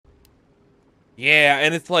Yeah,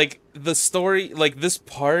 and it's like the story, like this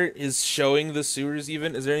part is showing the sewers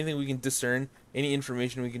even. Is there anything we can discern? Any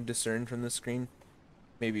information we can discern from the screen?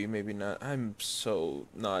 Maybe, maybe not. I'm so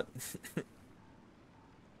not,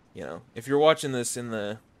 you know, if you're watching this in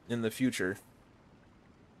the future,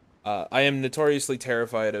 I am notoriously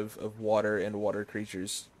terrified of water and water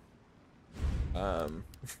creatures. Um,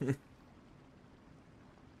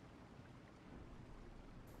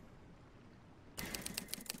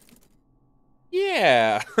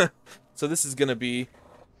 yeah. So this is gonna be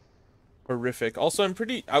horrific. Also,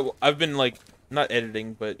 I've been like not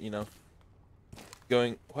editing, but you know,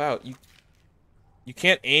 going. Wow, you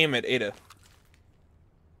can't aim at Ada.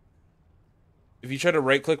 If you try to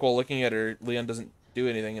right click while looking at her, Leon doesn't do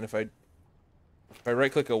anything, and if I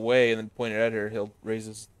right click away and then point it at her, he'll raise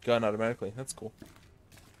his gun automatically. That's cool.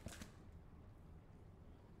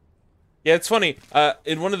 Yeah, it's funny.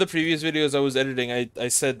 In one of the previous videos I was editing, I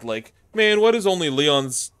said like, man, why does only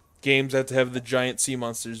Leon's games have to have the giant sea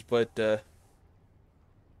monsters? But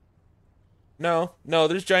no,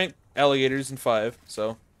 there's giant alligators in 5,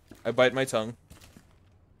 so I bite my tongue.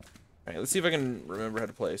 Alright, let's see if I can remember how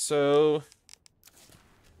to play. So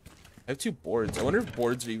I have 2 boards. I wonder if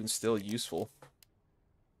boards are even still useful.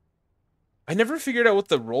 I never figured out what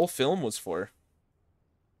the roll film was for.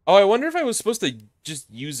 Oh, I wonder if I was supposed to just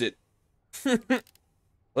use it. Well,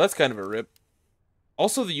 that's kind of a rip.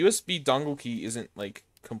 Also, the USB dongle key isn't, like,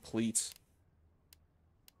 complete.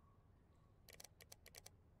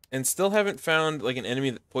 And still haven't found, like, an enemy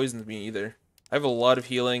that poisons me either. I have a lot of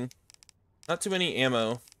healing. Not too many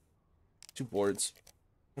ammo. 2 boards.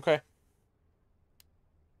 Okay.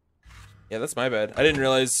 Yeah, that's my bad. I didn't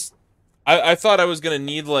realize... I thought I was gonna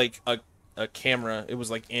need, like, a camera. It was,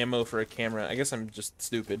 like, ammo for a camera. I guess I'm just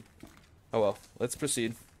stupid. Oh well. Let's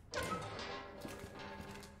proceed.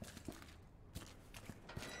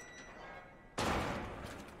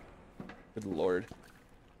 Good lord.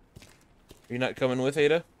 Are you not coming with,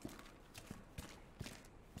 Ada?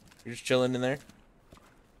 You're just chilling in there?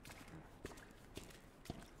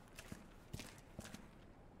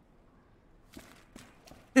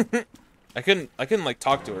 I couldn't like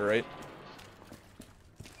talk to her, right?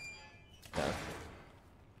 No.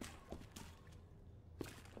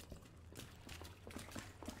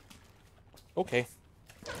 Okay.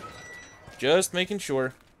 Just making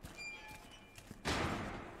sure.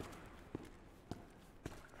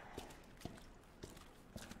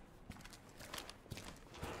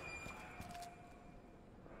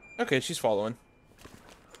 Okay, she's following.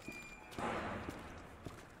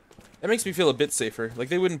 That makes me feel a bit safer. Like,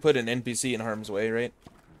 they wouldn't put an NPC in harm's way, right?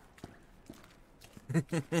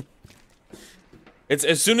 It's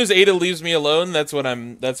as soon as Ada leaves me alone, that's when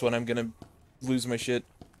I'm gonna lose my shit.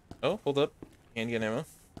 Oh, hold up. Handgun ammo.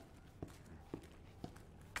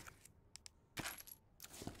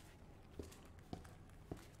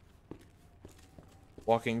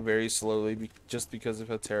 Walking very slowly just because of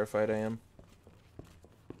how terrified I am.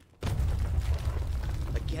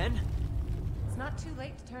 Again? It's not too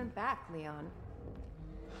late to turn back, Leon.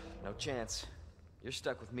 No chance. You're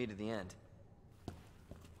stuck with me to the end.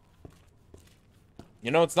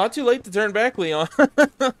 You know, it's not too late to turn back, Leon.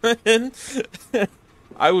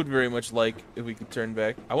 I would very much like if we could turn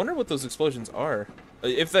back. I wonder what those explosions are.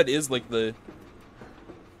 If that is like the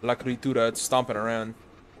La Criatura, it's stomping around.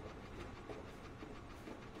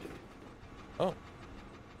 Oh.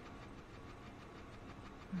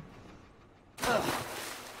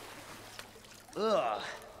 Ugh.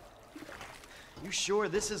 You sure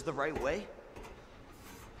this is the right way?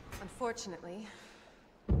 Unfortunately.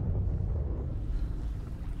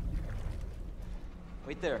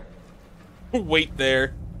 Wait there. Wait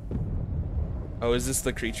there. Oh, is this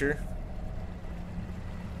the creature?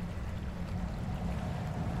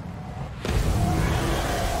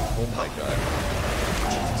 Oh my god.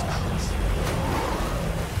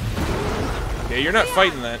 Yeah, you're not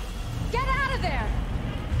fighting that. Get out of there!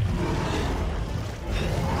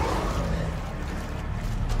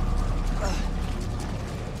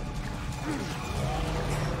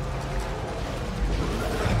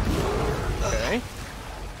 Okay.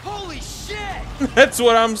 Holy shit! That's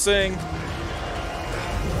what I'm saying.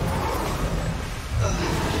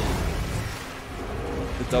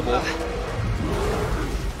 The double.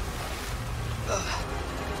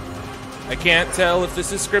 I can't tell if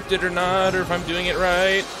this is scripted or not, or if I'm doing it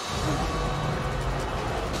right.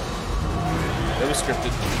 That was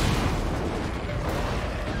scripted.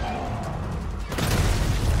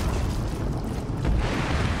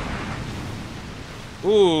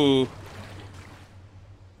 Ooh.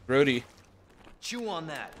 Brody. Chew on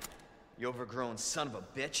that, you overgrown son of a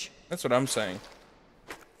bitch. That's what I'm saying.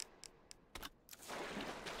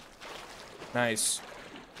 Nice.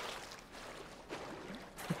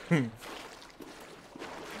 I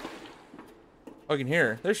can hear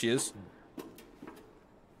her. There she is.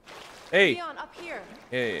 Hey. Leon, up here.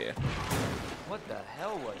 Yeah. What the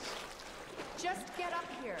hell was... Just get up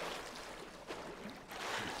here.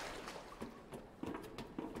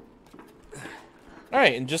 All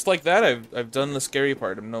right, and just like that, I've done the scary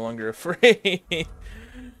part. I'm no longer afraid.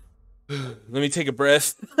 Let me take a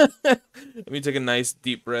breath. Let me take a nice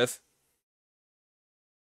deep breath.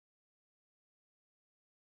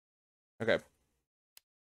 Okay.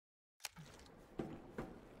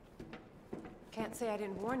 Can't say I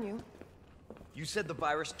didn't warn you. You said the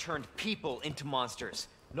virus turned people into monsters,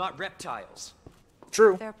 not reptiles.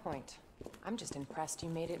 True. Fair point. I'm just impressed you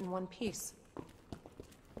made it in one piece.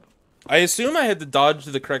 I assume I had to dodge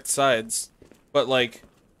to the correct sides, but like,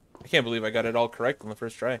 I can't believe I got it all correct on the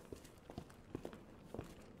first try.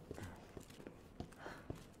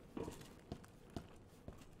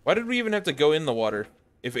 Why did we even have to go in the water?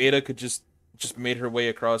 If Ada could just made her way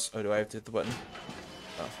across. Oh, do I have to hit the button?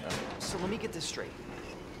 Oh, no. So let me get this straight.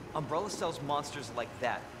 Umbrella sells monsters like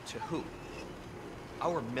that to who?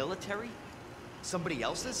 Our military? Somebody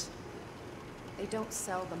else's? They don't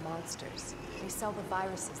sell the monsters. They sell the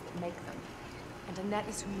viruses that make them. And Annette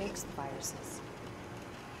is who makes the viruses.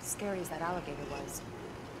 Scary as that alligator was,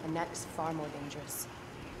 Annette is far more dangerous.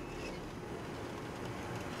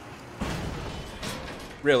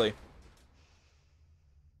 Really?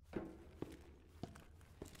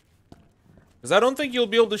 Because I don't think you'll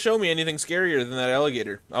be able to show me anything scarier than that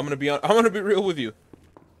alligator. I'm gonna be real with you.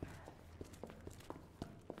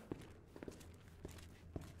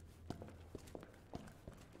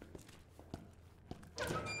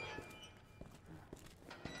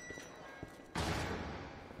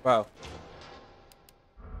 Wow.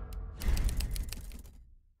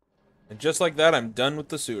 And just like that, I'm done with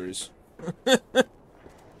the sewers.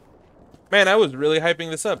 Man, I was really hyping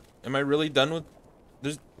this up. Am I really done with...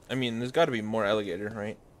 there's got to be more alligator,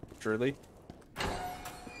 right? Surely.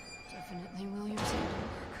 Definitely Williams.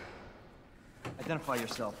 Identify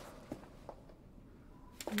yourself.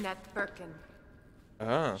 Annette Birkin.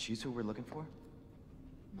 Ah. She's who we're looking for?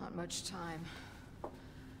 Not much time.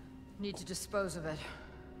 Need to dispose of it.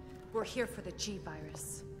 We're here for the G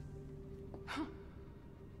virus.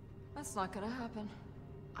 That's not gonna happen.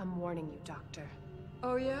 I'm warning you, Doctor.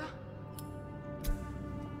 Oh yeah?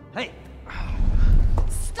 Hey!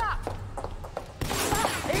 Stop!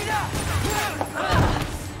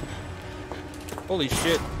 Holy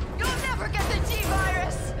shit. You'll never get the G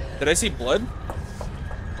virus! Did I see blood?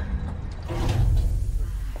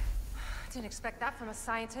 Didn't expect that from a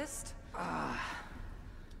scientist.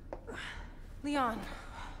 Leon.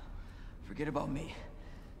 Forget about me.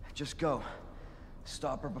 Just go.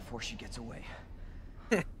 Stop her before she gets away.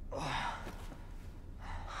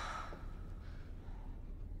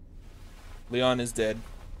 Leon is dead.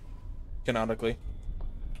 Canonically.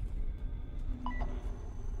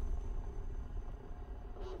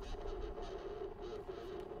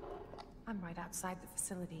 I'm right outside the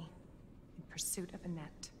facility, in pursuit of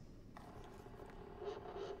Annette.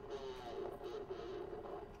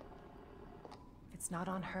 If it's not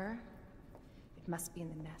on her, it must be in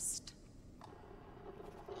the nest.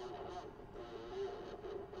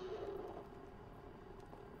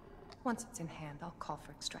 Once it's in hand, I'll call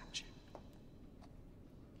for extraction.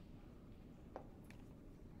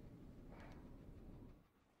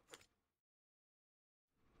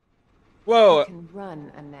 Whoa. You can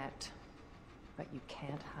run, Annette, but you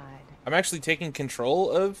can't hide. I'm actually taking control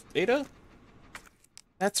of Ada?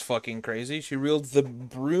 That's fucking crazy. She wields the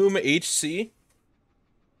broom HC?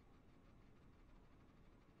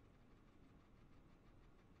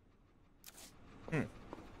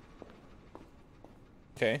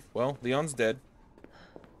 Okay, well, Leon's dead.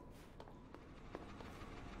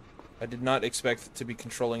 I did not expect to be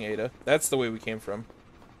controlling Ada. That's the way we came from.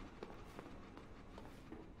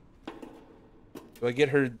 Do I get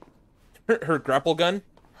her grapple gun?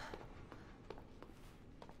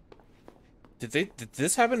 Did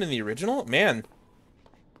this happen in the original? Man,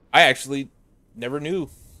 I actually never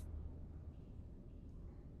knew.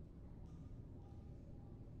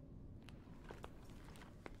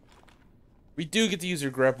 We do get to use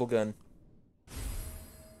her grapple gun.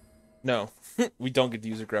 No, we don't get to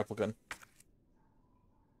use her grapple gun.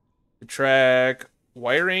 Track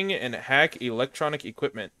wiring and hack electronic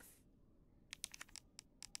equipment.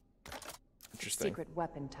 Interesting. Secret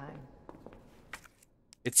weapon time.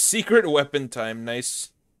 It's secret weapon time.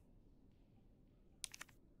 Nice.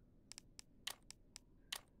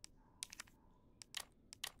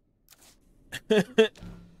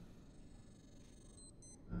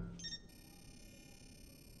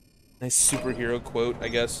 Nice superhero quote, I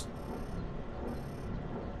guess.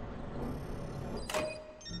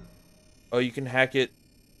 Oh, you can hack it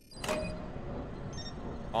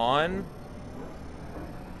on?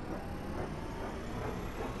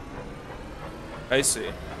 I see.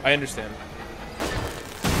 I understand.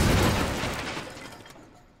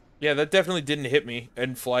 Yeah, that definitely didn't hit me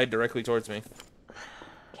and fly directly towards me.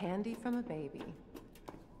 Candy from a baby.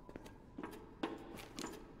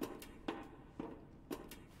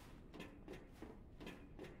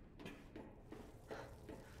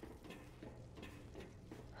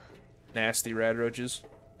 Nasty rad roaches.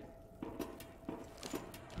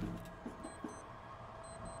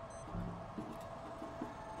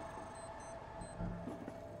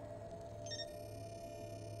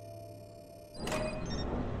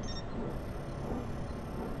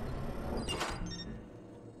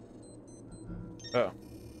 Oh,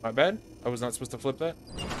 my bad. I was not supposed to flip that.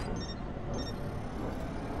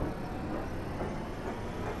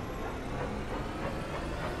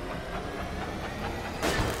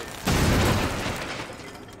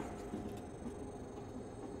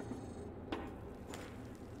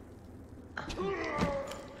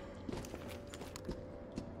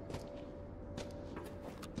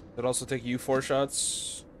 That also take you 4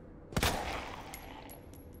 shots.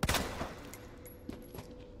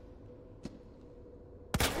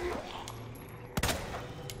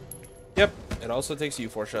 Yep, it also takes you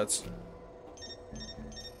 4 shots.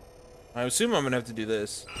 I assume I'm gonna have to do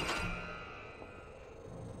this.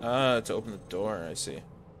 To open the door, I see.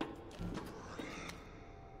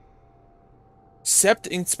 Sept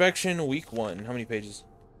inspection week 1. How many pages?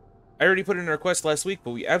 I already put in a request last week, but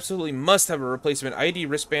we absolutely must have a replacement ID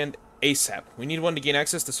wristband ASAP. We need one to gain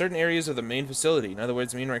access to certain areas of the main facility. In other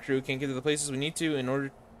words, me and my crew can't get to the places we need to in order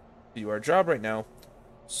to do our job right now.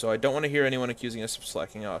 So I don't want to hear anyone accusing us of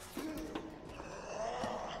slacking off.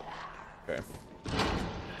 Okay.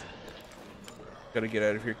 Gotta get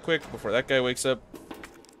out of here quick before that guy wakes up.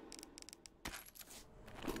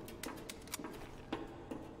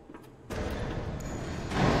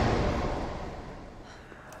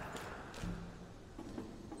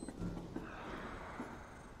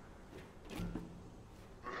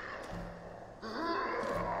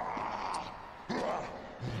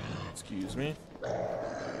 Excuse me.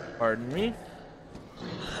 Pardon me.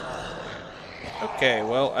 Okay,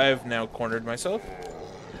 well, I've now cornered myself.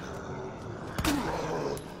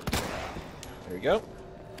 There we go.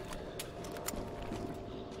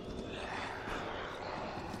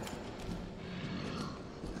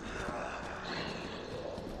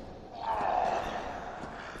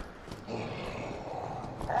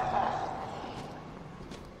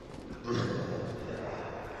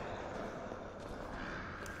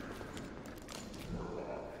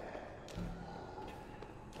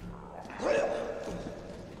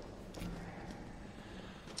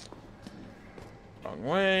 Wrong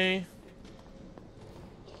way.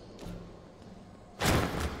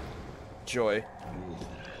 Joy.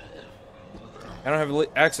 I don't have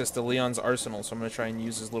access to Leon's arsenal, so I'm gonna try and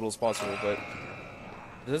use as little as possible, but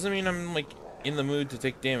it doesn't mean I'm, like, in the mood to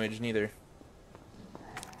take damage, neither.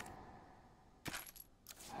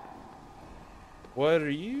 What are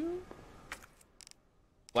you?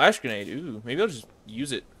 Flash grenade. Ooh, maybe I'll just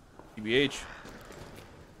use it. TBH.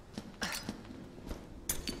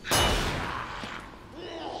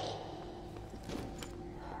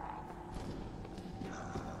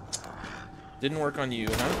 Didn't work on you,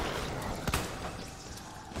 huh?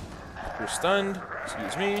 You're stunned.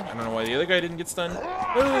 Excuse me. I don't know why the other guy didn't get stunned.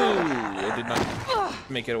 Oh, I did not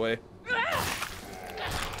make it away.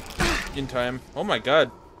 In time. Oh my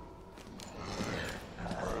god.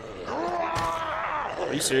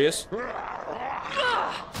 Are you serious?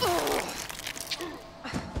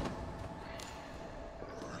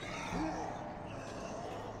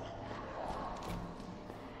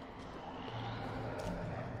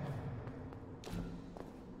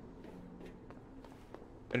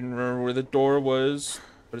 I didn't remember where the door was,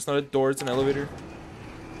 but it's not a door, it's an elevator.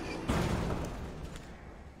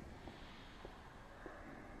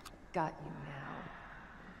 Got you now.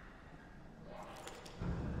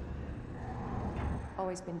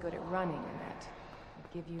 Always been good at running, Annette.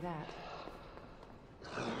 I'll give you that.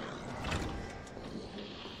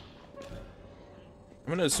 I'm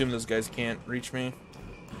gonna assume those guys can't reach me.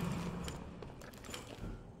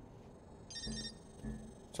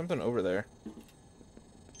 Something over there.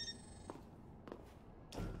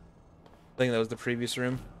 I think that was the previous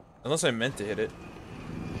room. Unless I meant to hit it.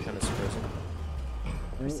 Kind of surprising.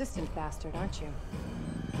 Persistent bastard, aren't you?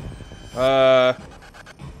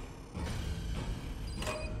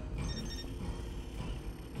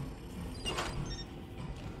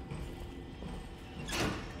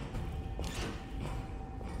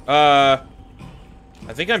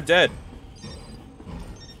 I think I'm dead.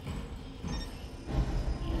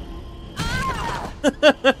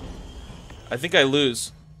 I think I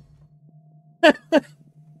lose.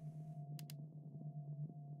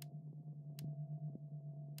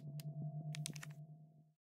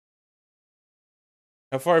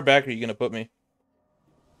 How far back are you gonna put me?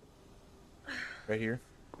 Right here.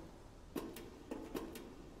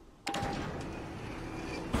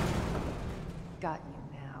 Got you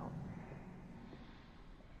now.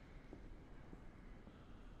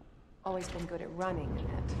 Always been good at running,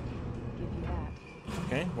 Annette. Give you that.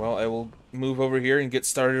 Okay, well, I will move over here and get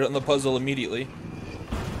started on the puzzle immediately.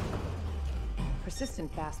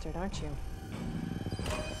 Persistent bastard, aren't you?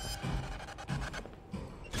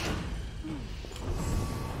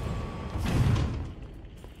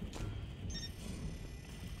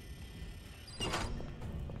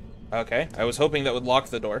 Okay, I was hoping that would lock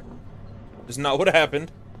the door. Is not what happened.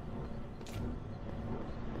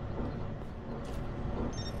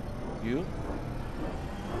 You?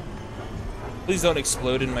 Please don't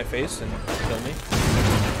explode in my face and kill me.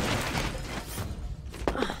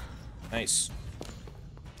 Nice.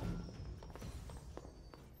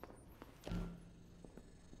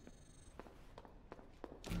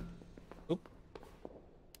 Oop.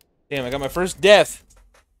 Damn, I got my first death.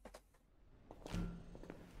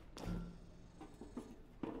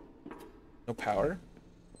 No power?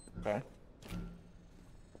 Okay.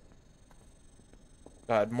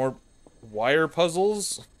 God, more wire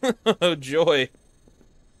puzzles? Oh, joy.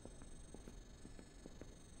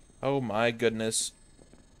 Oh my goodness.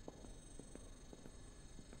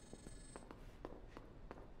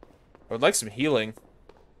 I would like some healing.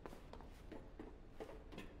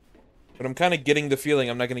 But I'm kind of getting the feeling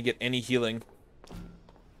I'm not going to get any healing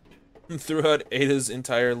throughout Ada's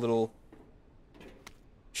entire little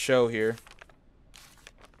show here.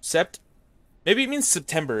 Maybe it means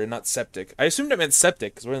September and not septic. I assumed it meant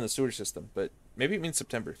septic because we're in the sewer system, but maybe it means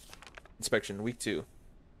September. Inspection, week 2.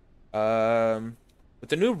 With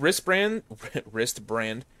the new wristband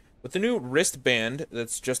with the new wristband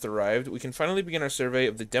that's just arrived, we can finally begin our survey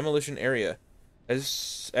of the demolition area.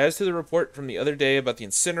 As to the report from the other day about the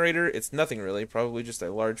incinerator, it's nothing really, probably just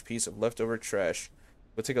a large piece of leftover trash.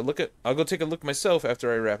 I'll go take a look myself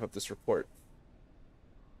after I wrap up this report.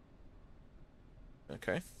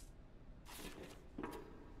 Okay.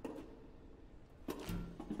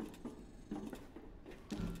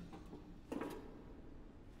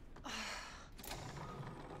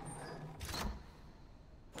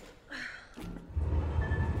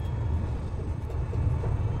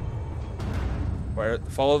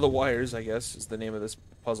 Follow the wires, I guess, is the name of this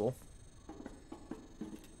puzzle.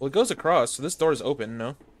 Well, it goes across, so this door is open,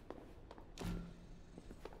 no?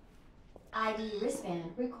 ID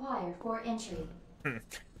wristband required for entry.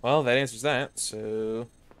 Well, that answers that, so...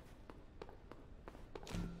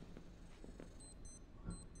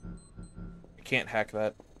 I can't hack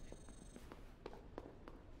that.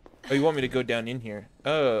 Oh, you want me to go down in here?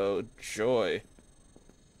 Oh, joy.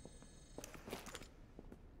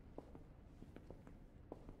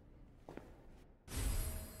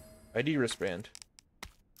 ID wristband.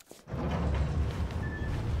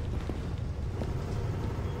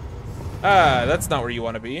 Ah, that's not where you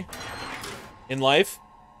want to be. In life.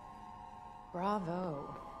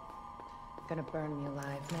 Bravo. Gonna burn me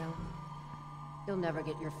alive now. You'll never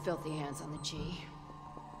get your filthy hands on the G.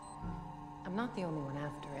 I'm not the only one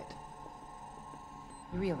after it.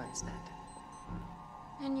 You realize that?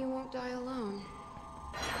 And you won't die alone.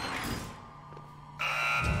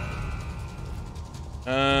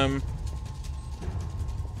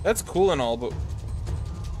 That's cool and all, but...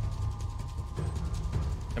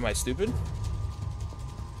 Am I stupid?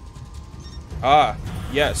 Ah,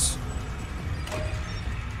 yes.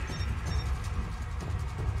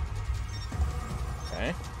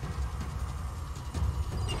 Okay.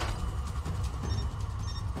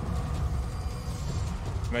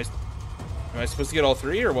 Am I supposed to get all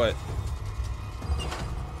 3 or what?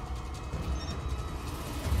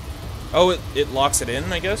 Oh, it locks it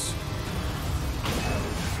in, I guess?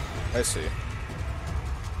 I see.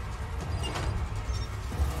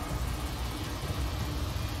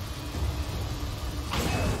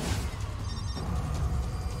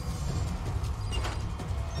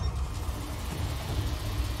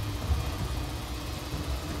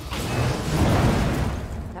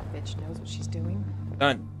 That bitch knows what she's doing.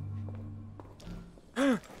 Done.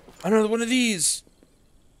 Another one of these!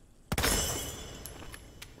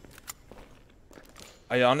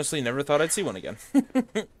 I honestly never thought I'd see one again.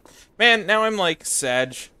 Man, now I'm like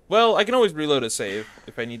sad. Well, I can always reload a save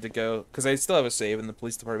if I need to go, because I still have a save in the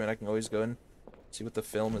police department. I can always go and See what the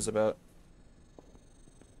film is about.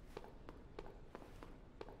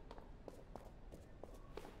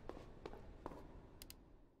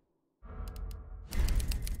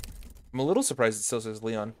 I'm a little surprised it still says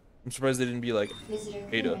Leon. I'm surprised they didn't be like Visitor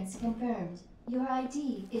Ada. clearance confirmed. Your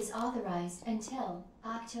ID is authorized until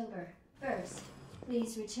October 1st.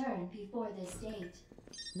 Please return before this date.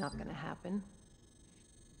 Not gonna happen.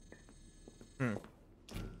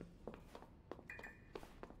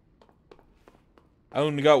 I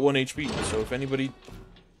only got 1 HP, so if anybody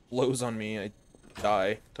blows on me, I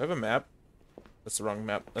die. Do I have a map? That's the wrong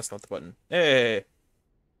map. That's not the button. Hey!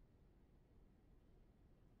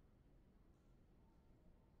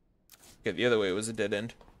 Okay, the other way was a dead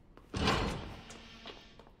end.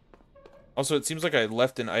 Also, it seems like I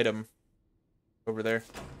left an item over there.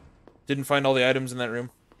 Didn't find all the items in that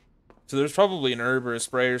room. So there's probably an herb or a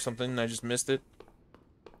spray or something, and I just missed it.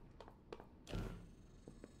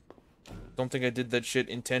 Don't think I did that shit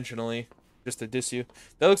intentionally, just to diss you.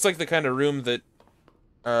 That looks like the kind of room that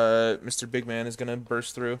Mr. Big Man is gonna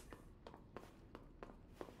burst through.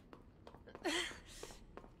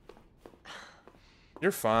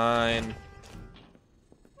 You're fine.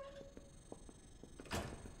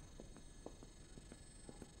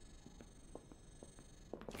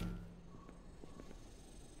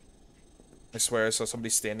 I swear I saw somebody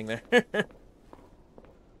standing there.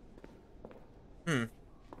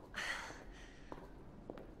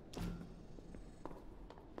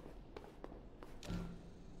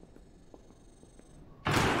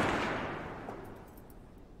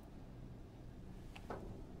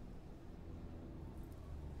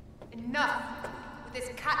 Enough with this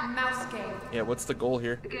cat and mouse game. Yeah, what's the goal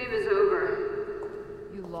here? The game is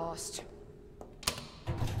over. You lost.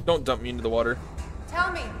 Don't dump me into the water.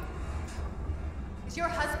 Tell me, is your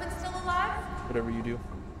husband still alive? Whatever you do.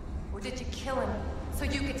 Or did you kill him so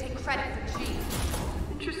you could take credit for G?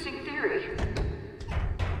 Interesting theory.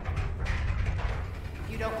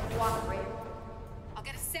 You don't cooperate. I'll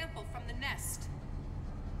get a sample from the nest.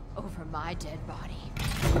 Over my dead body.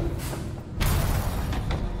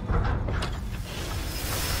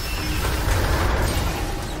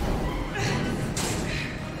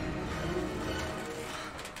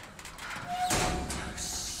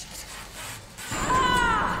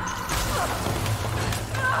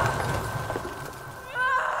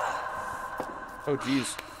 Oh,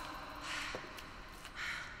 jeez.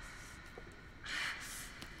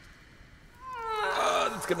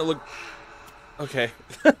 It's gonna look... Okay.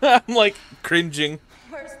 I'm, like, cringing.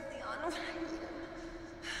 Where's Leon?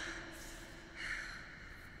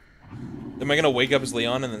 Am I gonna wake up as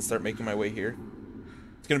Leon and then start making my way here?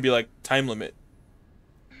 It's gonna be like, time limit.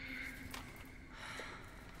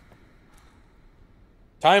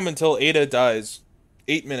 Time until Ada dies.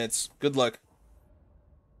 8 minutes. Good luck.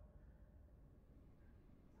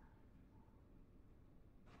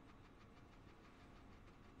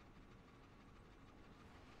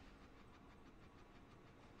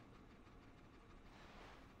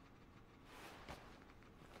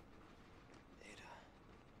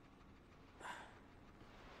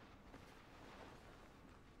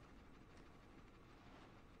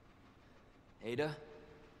 Ada?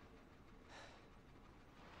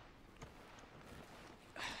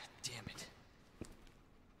 Damn it.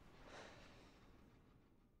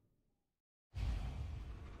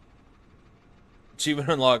 Achievement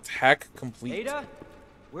unlocked. Hack complete. Ada?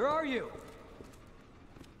 Where are you?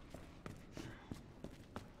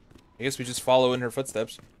 I guess we just follow in her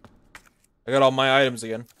footsteps. I got all my items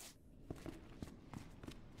again.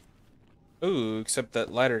 Ooh, except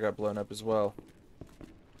that ladder got blown up as well.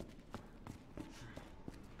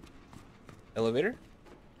 Elevator?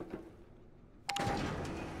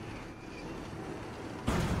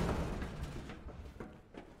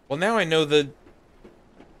 Well, now I know the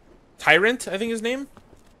Tyrant, I think his name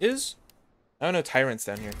is. I don't know Tyrant's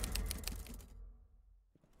down here.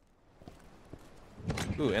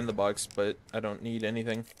 Ooh, and the box, but I don't need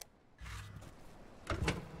anything.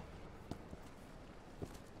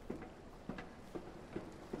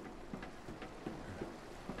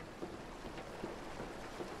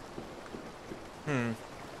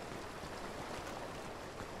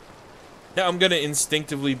 Now I'm gonna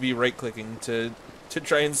instinctively be right-clicking to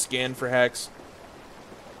try and scan for hacks.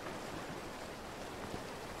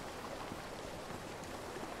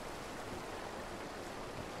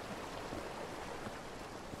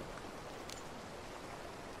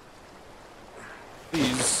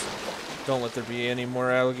 Please don't let there be any more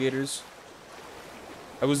alligators.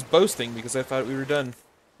 I was boasting because I thought we were done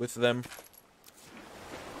with them.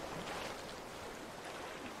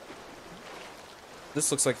 This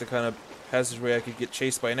looks like the kind of passageway I could get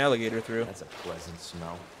chased by an alligator through. That's a pleasant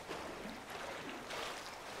smell.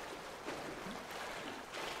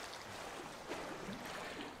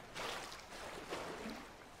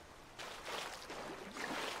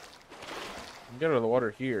 Get out of the water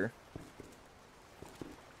here.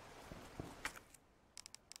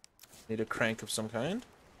 Need a crank of some kind.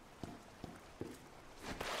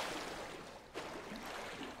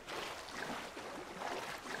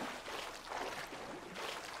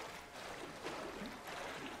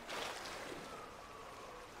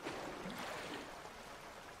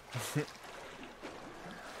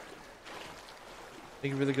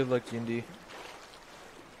 Thank you for the good luck, D&D.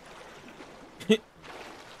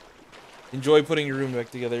 Enjoy putting your room back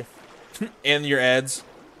together. And your ads.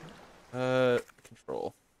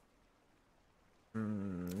 Control.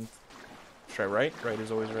 Try right. Right is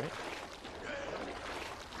always right.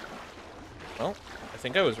 Well, I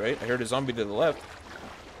think I was right. I heard a zombie to the left.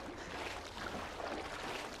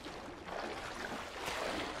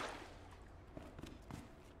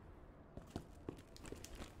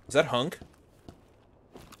 Is that Hunk?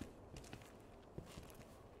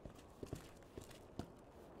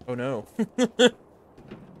 Oh no.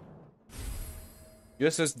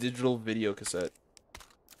 USS digital video cassette.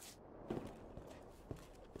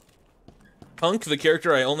 Hunk, the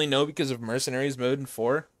character I only know because of Mercenaries mode in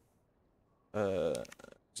 4.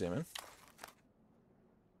 Examine.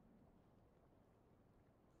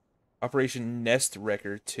 Operation Nest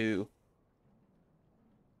Wrecker 2.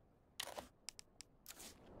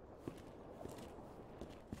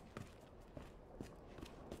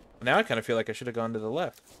 Now I kind of feel like I should have gone to the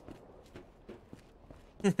left.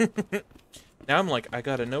 Now I'm like, I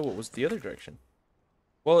gotta know what was the other direction.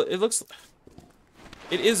 Well, it looks...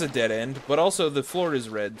 It is a dead end, but also the floor is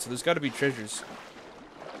red, so there's gotta be treasures.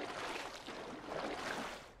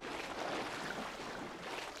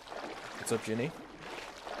 What's up, Ginny?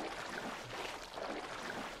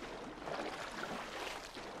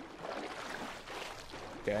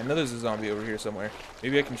 Okay, I know there's a zombie over here somewhere.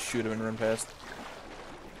 Maybe I can shoot him and run past.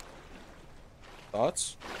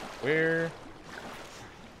 Thoughts? Where?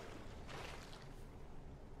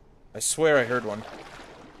 I swear I heard one.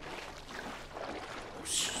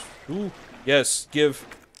 Ooh, yes, give.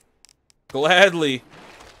 Gladly.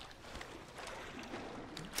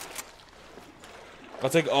 I'll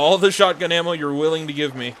take all the shotgun ammo you're willing to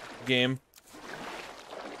give me, game.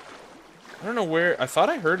 I don't know where. I thought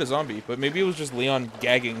I heard a zombie, but maybe it was just Leon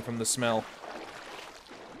gagging from the smell.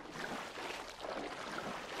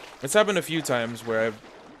 It's happened a few times where I've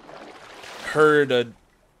heard a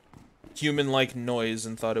human-like noise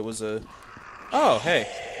and thought it was a... Oh, hey.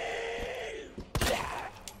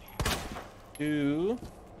 2,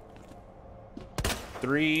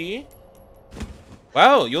 3.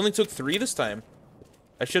 Wow, you only took 3 this time.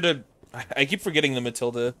 I should have... I keep forgetting the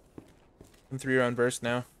Matilda. I'm 3-round burst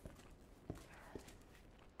now.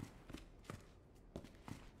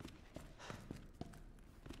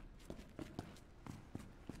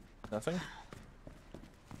 Nothing?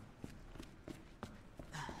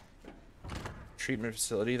 Treatment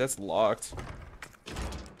facility, that's locked.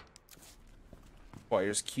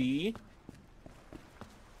 Requires key.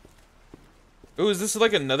 Oh, is this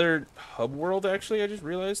like another hub world, actually? I just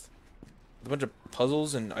realized. With a bunch of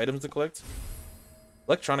puzzles and items to collect.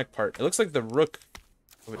 Electronic part. It looks like the rook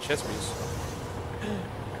of a chess piece.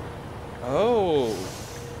 Oh.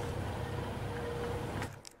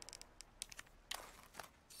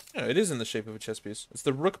 Yeah, it is in the shape of a chess piece. It's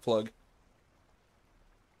the rook plug.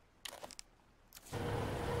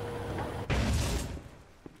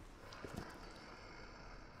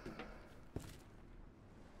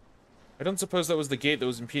 I don't suppose that was the gate that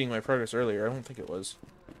was impeding my progress earlier. I don't think it was.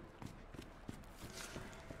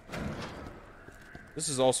 This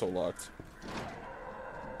is also locked.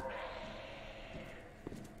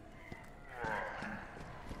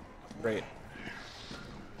 Great.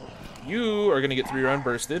 You are gonna get 3-round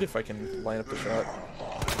bursted if I can line up the shot.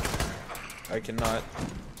 I cannot.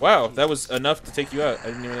 Wow, that was enough to take you out. I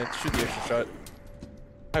didn't even have to shoot the extra shot.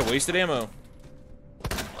 I wasted ammo.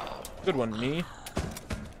 Good one, me.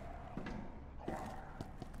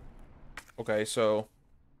 Okay, so...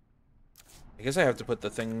 I guess I have to put the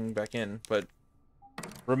thing back in, but...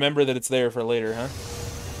 Remember that it's there for later, huh?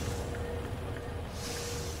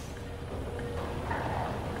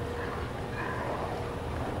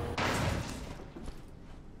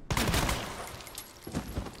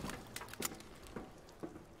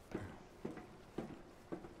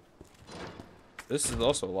 This is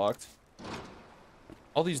also locked.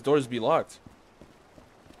 All these doors be locked.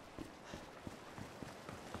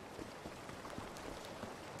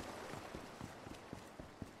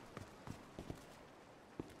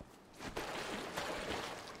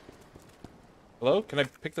 Hello? Can I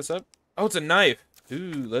pick this up? Oh, it's a knife!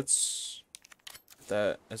 Ooh, let's... put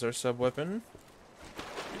that as our sub-weapon.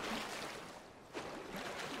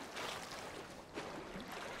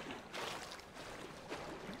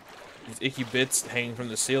 These icky bits hanging from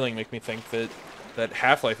the ceiling make me think that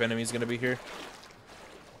Half-Life enemy is gonna be here.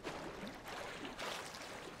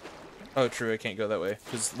 Oh, true, I can't go that way,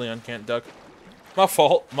 because Leon can't duck. My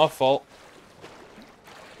fault, my fault.